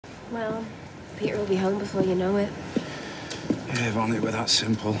Well, Peter will be home before you know it. Yeah, if only it were that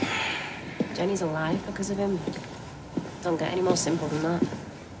simple. Jenny's alive because of him. Don't get any more simple than that.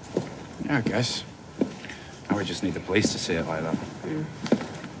 Yeah, I guess. Now we just need the police to see it like that.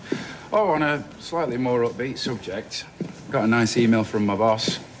 Oh, on a slightly more upbeat subject, got a nice email from my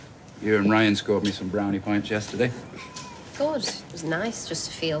boss. You and Ryan scored me some brownie points yesterday. Good. It was nice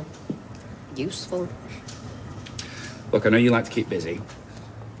just to feel useful. Look, I know you like to keep busy.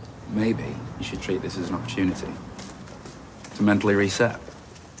 Maybe you should treat this as an opportunity to mentally reset.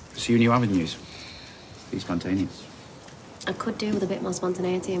 Pursue new avenues. Be spontaneous. I could do with a bit more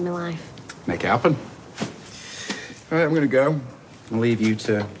spontaneity in my life. Make it happen. All right, I'm gonna go. I'll leave you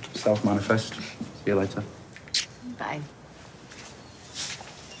to self-manifest. See you later. Bye.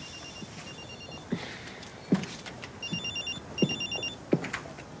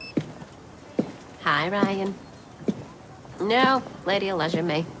 Hi, Ryan. No, lady'll leisure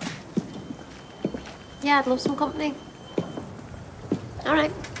me. Yeah, I'd love some company. All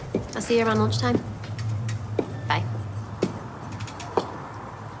right. I'll see you around lunchtime. Bye.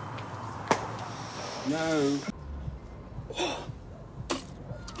 No.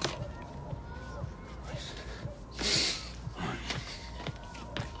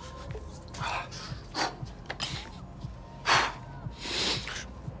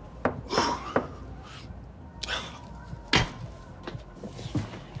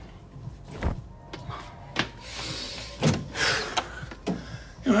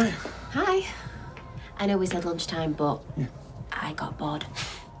 You all right? Hi. I know we said lunchtime, but I got bored.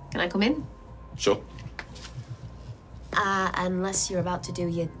 Can I come in? Sure. Unless you're about to do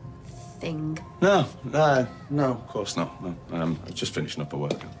your thing. No, of course not. No, I was just finishing up at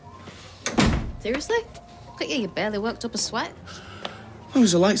work. Seriously? Look at you, you barely worked up a sweat. It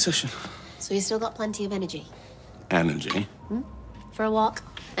was a light session. So you still got plenty of energy? Energy? For a walk?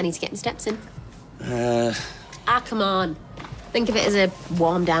 I need to get my steps in. Come on. Think of it as a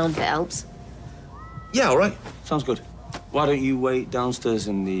warm down if it helps. Yeah, all right. Sounds good. Why don't you wait downstairs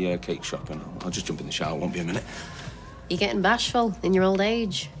in the cake shop and I'll just jump in the shower. Won't be a minute. You're getting bashful in your old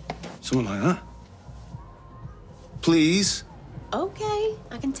age. Something like that. Please? Okay,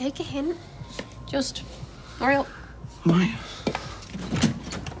 I can take a hint. Just hurry up. All right.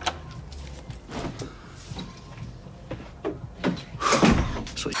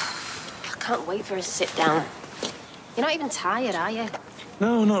 Sweet. I can't wait for us to sit down. You're not even tired, are you?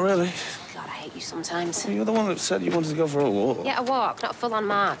 No, not really. God, I hate you sometimes. You're the one that said you wanted to go for a walk. Yeah, a walk, not a full-on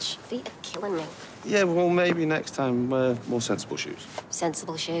march. Feet are killing me. Yeah, well, maybe next time wear more sensible shoes.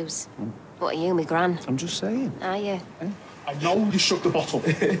 Sensible shoes. What are you, me gran? I'm just saying. Are you? I know you shook the bottle.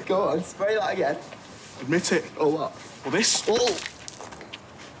 Go on, spray that again. Admit it. Oh, what? Well, this. Oh!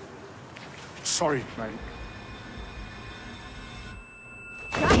 Sorry, mate.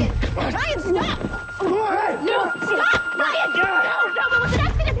 Ryan! Ryan, stop! No, stop! Ryan! No, it was an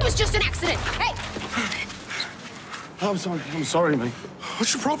accident! It was just an accident! Hey! I'm sorry, mate.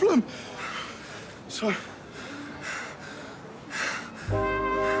 What's your problem? Sorry.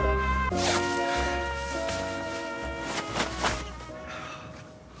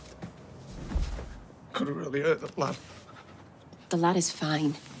 Could have really hurt that lad. The lad is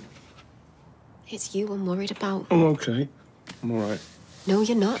fine. It's you I'm worried about. I'm okay. I'm all right. No,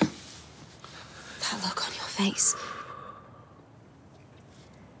 you're not. That look on your face.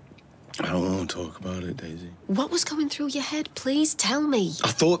 I don't want to talk about it, Daisy. What was going through your head? Please tell me.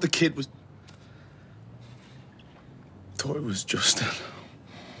 I thought the kid was... thought it was Justin.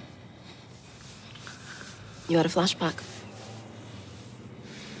 You had a flashback.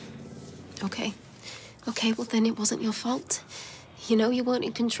 Okay. Okay, well then it wasn't your fault. You know you weren't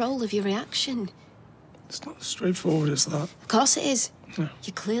in control of your reaction. It's not as straightforward as that. Of course it is. Yeah.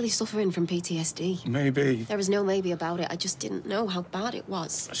 You're clearly suffering from PTSD. Maybe. There is no maybe about it. I just didn't know how bad it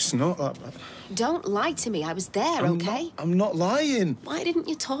was. It's not that bad. Don't lie to me. I was there, okay? I'm not lying. Why didn't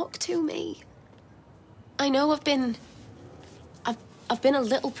you talk to me? I know I've been a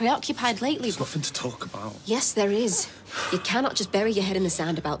little preoccupied lately. There's nothing to talk about. Yes, there is. You cannot just bury your head in the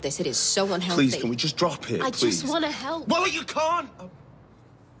sand about this. It is so unhealthy. Please, can we just drop it, I please? just want to help. Well, you can't!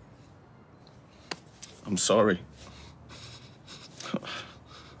 I'm sorry.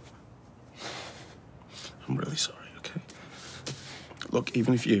 I'm really sorry, okay? Look,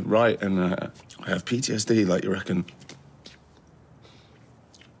 even if you're right and I have PTSD like you reckon,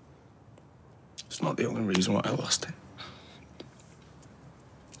 it's not the only reason why I lost it.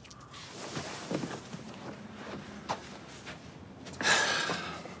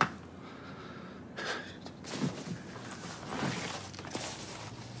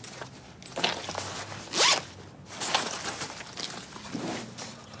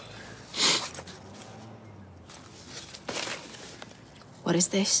 What is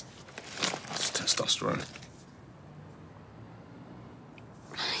this? It's testosterone.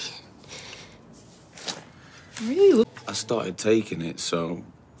 Really? I started taking it so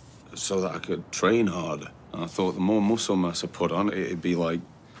that I could train harder. And I thought the more muscle mass I put on, it'd be like...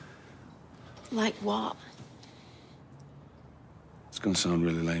 Like what? It's gonna sound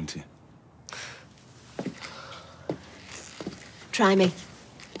really lame to you. Try me.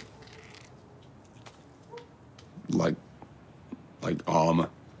 Like armor.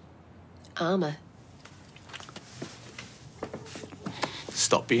 Armor?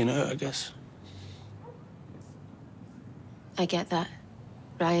 Stop being hurt, I guess. I get that.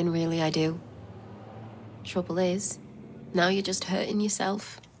 Ryan, really, I do. Trouble is, now you're just hurting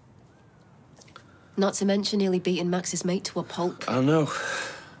yourself. Not to mention nearly beating Max's mate to a pulp. I know.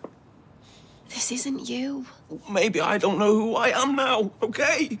 This isn't you. Maybe I don't know who I am now,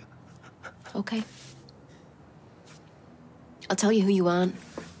 okay? Okay. I'll tell you who you aren't.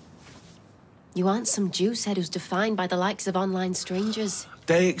 You aren't some juicehead who's defined by the likes of online strangers.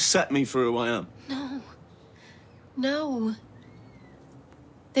 They accept me for who I am. No.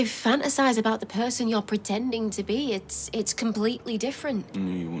 They fantasize about the person you're pretending to be. It's completely different.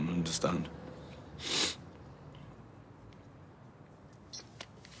 You wouldn't understand.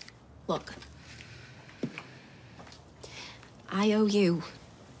 Look. I owe you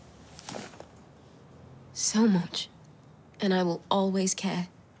so much, and I will always care.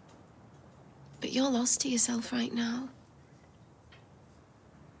 But you're lost to yourself right now.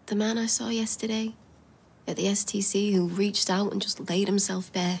 The man I saw yesterday at the STC who reached out and just laid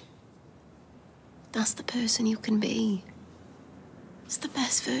himself bare. That's the person you can be. It's the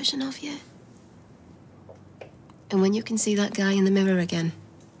best version of you. And when you can see that guy in the mirror again,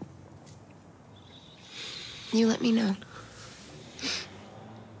 you let me know.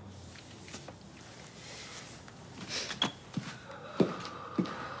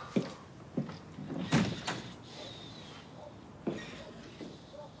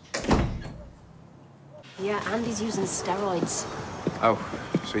 Yeah, Andy's using steroids. Oh,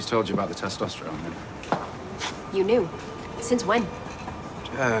 so he's told you about the testosterone then? You knew? Since when?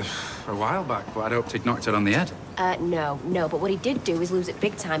 A while back, but I'd hoped he'd knocked it on the head. No. But what he did do is lose it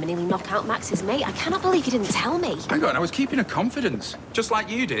big time and nearly knock out Max's mate. I cannot believe you didn't tell me. Hang on, I was keeping a confidence. Just like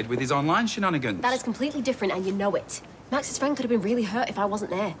you did with his online shenanigans. That is completely different, and you know it. Max's friend could have been really hurt if I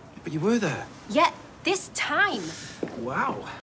wasn't there. But you were there. Yet, this time. Wow.